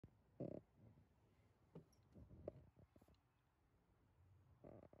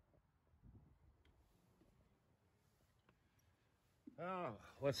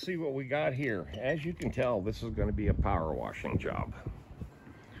Let's see what we got here. As you can tell, this is going to be a power washing job.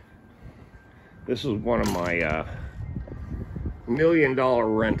 This is one of my $1 million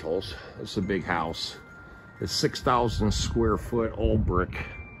rentals. It's a big house. It's 6,000 square foot, all brick,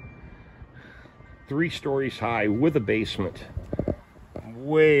 3 stories high with a basement,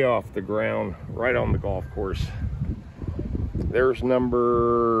 way off the ground, right on the golf course. There's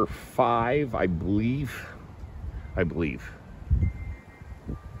number 5, I believe.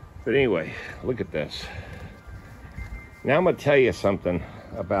 But anyway, look at this. Now I'm going to tell you something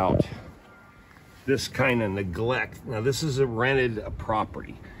about this kind of neglect. Now this is a rented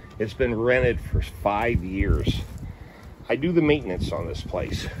property. It's been rented for 5 years. I do the maintenance on this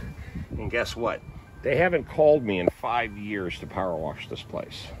place. And guess what? They haven't called me in 5 years to power wash this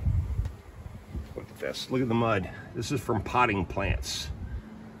place. Look at this. Look at the mud. This is from potting plants.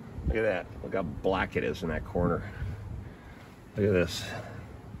 Look at that. Look how black it is in that corner. Look at this.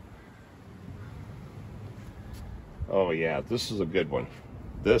 Oh yeah, this is a good one.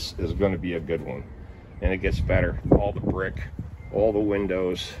 This is going to be a good one. And it gets better. All the brick, all the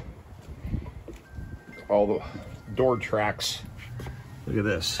windows, all the door tracks. Look at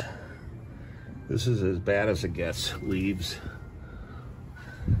this. This is as bad as it gets. Leaves.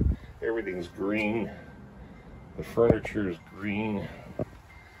 Everything's green. The furniture is green.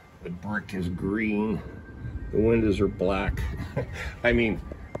 The brick is green. The windows are black. I mean,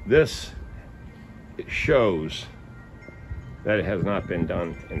 this, it shows that it has not been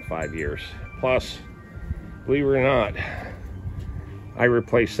done in 5 years. Plus, believe it or not, I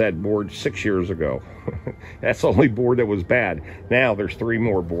replaced that board 6 years ago. That's the only board that was bad. Now there's 3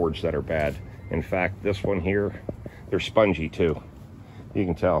 more boards that are bad. In fact, this one here, they're spongy too. You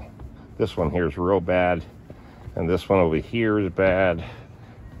can tell. This one here is real bad. And this one over here is bad.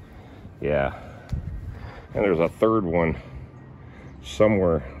 Yeah. And there's a third one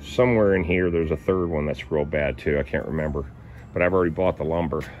somewhere in here. There's a third one that's real bad too. I can't remember. But I've already bought the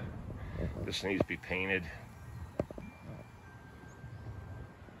lumber. This needs to be painted.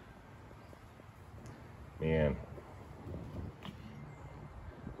 Man.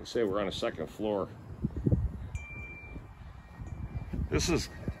 They say we're on a 2nd floor. This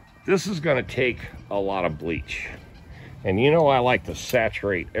is going to take a lot of bleach. And you know I like to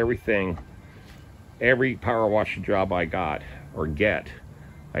saturate everything. Every power washing job I got or get,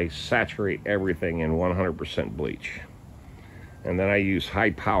 I saturate everything in 100% bleach. And then I use high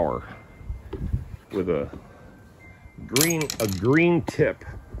power with a green tip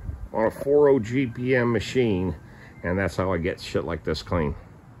on a 40 GPM machine, and that's how I get shit like this clean.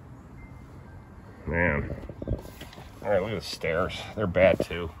 Man. All right, look at the stairs. They're bad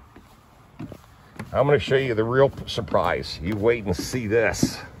too. I'm going to show you the real surprise. You wait and see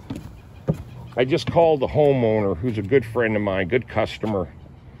this. I just called the homeowner, who's a good friend of mine, good customer.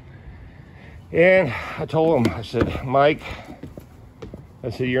 And I told him, I said, Mike, I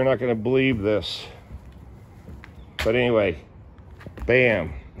said, you're not going to believe this. But anyway,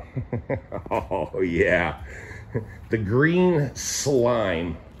 bam. Oh, yeah. The green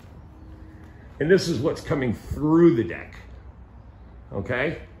slime. And this is what's coming through the deck.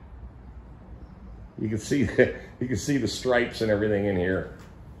 Okay? You can see the stripes and everything in here.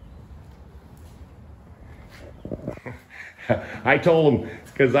 I told him,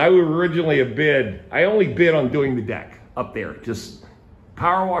 because I would originally have bid, I only bid on doing the deck up there. Just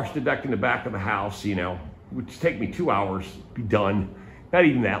power wash the deck in the back of the house, you know, which take me 2 hours, be done. Not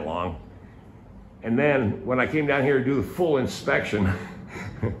even that long. And then when I came down here to do the full inspection,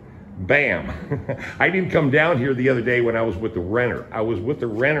 bam. I didn't come down here the other day when I was with the renter. I was with the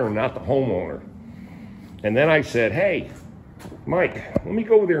renter, not the homeowner. And then I said, hey, Mike, let me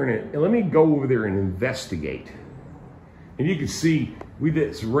go over there and investigate. And you can see,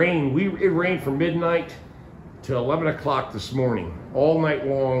 it rained from midnight to 11 o'clock this morning. All night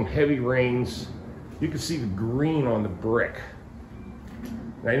long, heavy rains. You can see the green on the brick.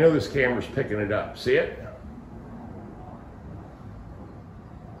 And I know this camera's picking it up. See it?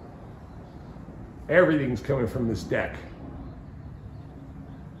 Everything's coming from this deck.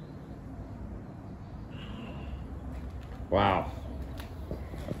 Wow.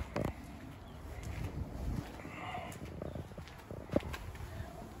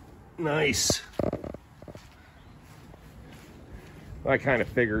 Nice. I kind of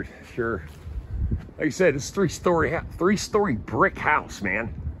figured, sure. Like I said, it's three-story brick house,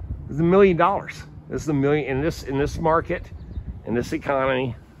 man. This is $1 million. This is $1 million in this market, in this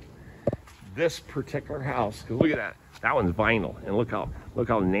economy. This particular house, because look at that. That one's vinyl, and look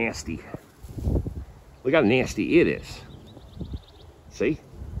how nasty. Look how nasty it is. See?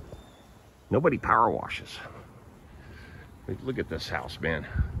 Nobody power washes. Look at this house, man.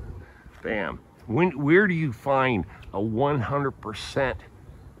 Bam. Where do you find a 100%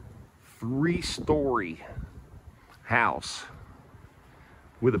 3-story house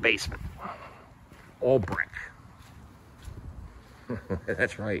with a basement? All brick.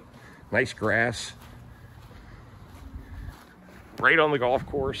 That's right. Nice grass. Right on the golf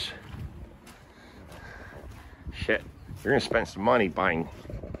course. Shit. You're gonna spend some money buying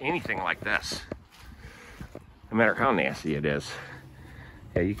anything like this. No matter how nasty it is.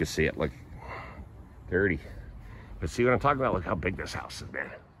 Yeah, you can see it. Look. Dirty. But see what I'm talking about? Look how big this house has been.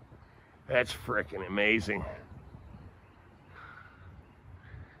 That's freaking amazing.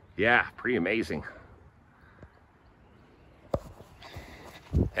 Yeah, pretty amazing.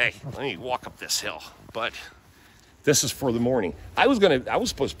 Hey, let me walk up this hill, but this is for the morning. I was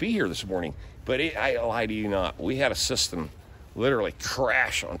supposed to be here this morning, but I lie to you not. We had a system literally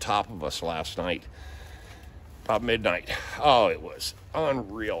crash on top of us last night, about midnight. Oh, it was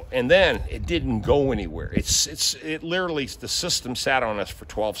unreal. And then it didn't go anywhere. It literally, the system sat on us for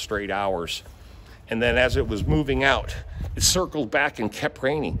 12 straight hours. And then as it was moving out, it circled back and kept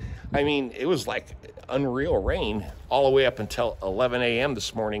raining. I mean, it was like unreal rain all the way up until 11 a.m.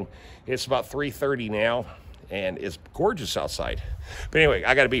 this morning. It's about 3:30 now, and it's gorgeous outside. But anyway,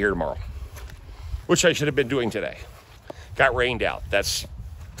 I got to be here tomorrow, which I should have been doing today. Got rained out. That's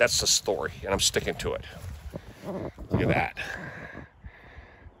the story, and I'm sticking to it. Look at that.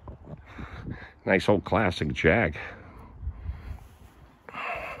 Nice old classic Jag.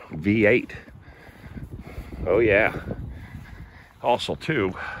 V8. Oh yeah. Also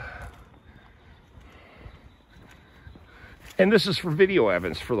too. And this is for video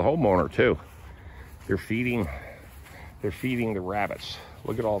evidence for the homeowner too. They're feeding the rabbits.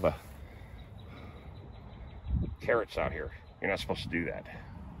 Look at all the carrots out here. You're not supposed to do that.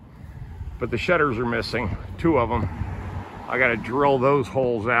 But the shutters are missing, 2 of them. I gotta drill those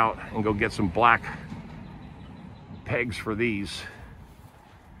holes out and go get some black pegs for these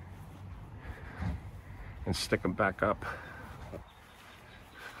and stick them back up.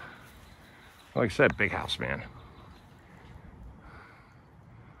 Like I said, big house, man.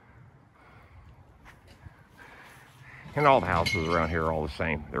 And all the houses around here are all the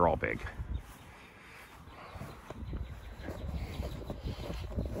same. They're all big.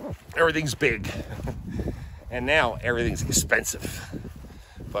 Everything's big. And now everything's expensive.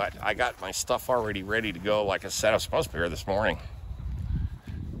 But I got my stuff already ready to go. Like I said, I was supposed to be here this morning.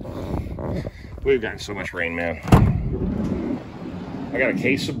 We've gotten so much rain, man. I got a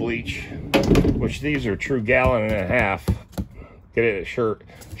case of bleach, which these are true 1.5 gallons. Get it at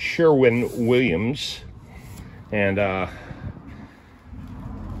Sherwin-Williams. And got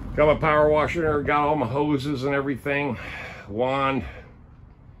my power washer there, got all my hoses and everything. Wand.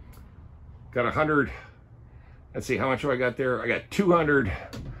 Got 100. Let's see, how much do I got there? I got 100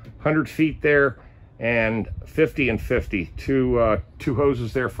 feet there, and 50 and 50. Two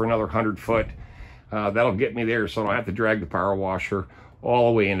hoses there for another 100 foot. That'll get me there, so I don't have to drag the power washer all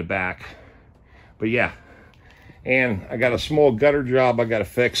the way in the back. But yeah, and I got a small gutter job I got to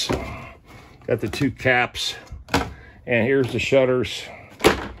fix. Got the 2 caps, and here's the shutters.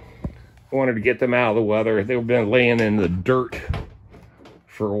 I wanted to get them out of the weather. They've been laying in the dirt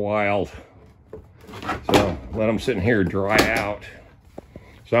for a while. So let them sit in here dry out.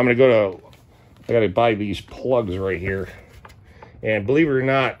 So I'm gonna I gotta buy these plugs right here. And believe it or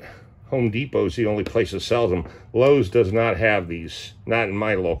not, Home Depot's the only place that sells them. Lowe's does not have these, not in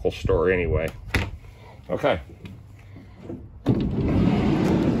my local store anyway. Okay.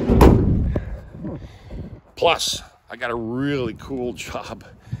 Plus, I got a really cool job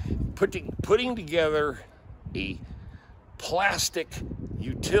putting together a plastic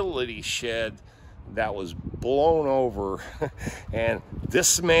utility shed that was blown over and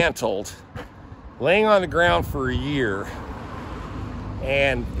dismantled, laying on the ground for a year.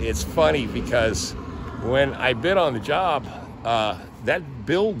 And it's funny because when I bid on the job, that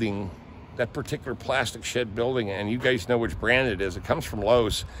building, that particular plastic shed building, and you guys know which brand it is, it comes from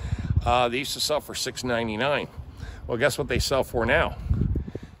Lowe's. They used to sell for $6.99. Well, guess what they sell for now?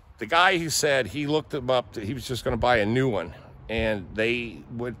 The guy who said he looked them up, he was just going to buy a new one, and they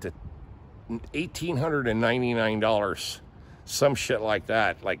went to $1,899, some shit like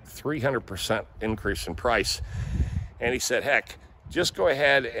that, like 300% increase in price. And he said, heck, just go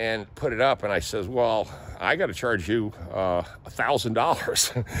ahead and put it up. And I says, well, I got to charge you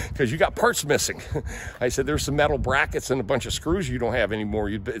 $1,000 because you got parts missing. I said, there's some metal brackets and a bunch of screws you don't have anymore.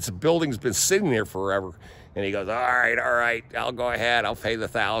 It's a building's been sitting there forever. And he goes, all right, I'll go ahead. I'll pay the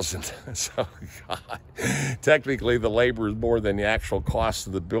 $1,000. So, God, technically the labor is more than the actual cost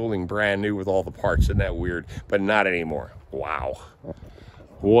of the building brand new with all the parts. Isn't that weird? But not anymore. Wow.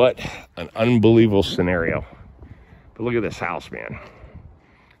 What an unbelievable scenario. But look at this house, man.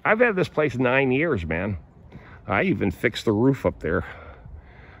 I've had this place 9 years, man. I even fixed the roof up there.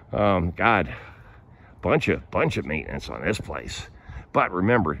 God, bunch of maintenance on this place. But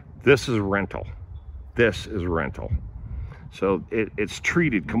remember, this is rental. This is rental. So it's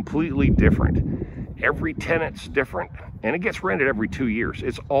treated completely different. Every tenant's different, and it gets rented every 2 years.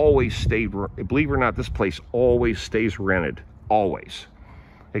 It's always stayed, believe it or not, this place always stays rented, always.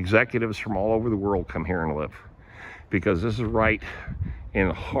 Executives from all over the world come here and live because this is right in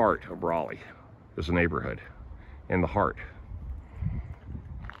the heart of Raleigh, this neighborhood, in the heart.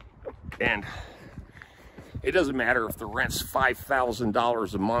 And it doesn't matter if the rent's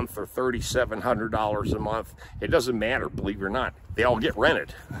 $5,000 a month or $3,700 a month. It doesn't matter, believe it or not. They all get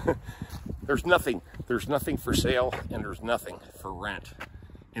rented. There's nothing for sale, and there's nothing for rent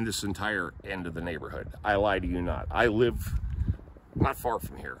in this entire end of the neighborhood. I lie to you not. I live not far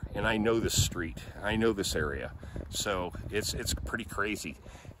from here, and I know this street. I know this area. So it's pretty crazy.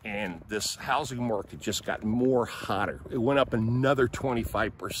 And this housing market just got more hotter. It went up another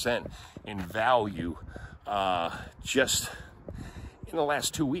 25% in value just in the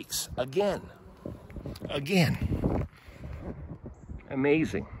last 2 weeks. Again.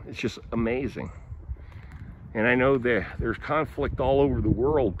 Amazing. It's just amazing. And I know there's conflict all over the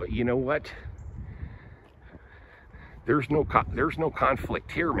world, but you know what? There's no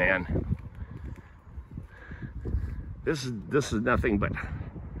conflict here, man. This is nothing but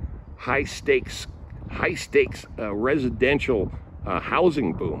high stakes residential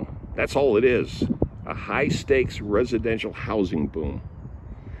housing boom. That's all it is. A high stakes residential housing boom.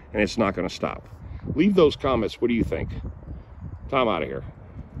 And it's not going to stop. Leave those comments. What do you think? Tom out of here.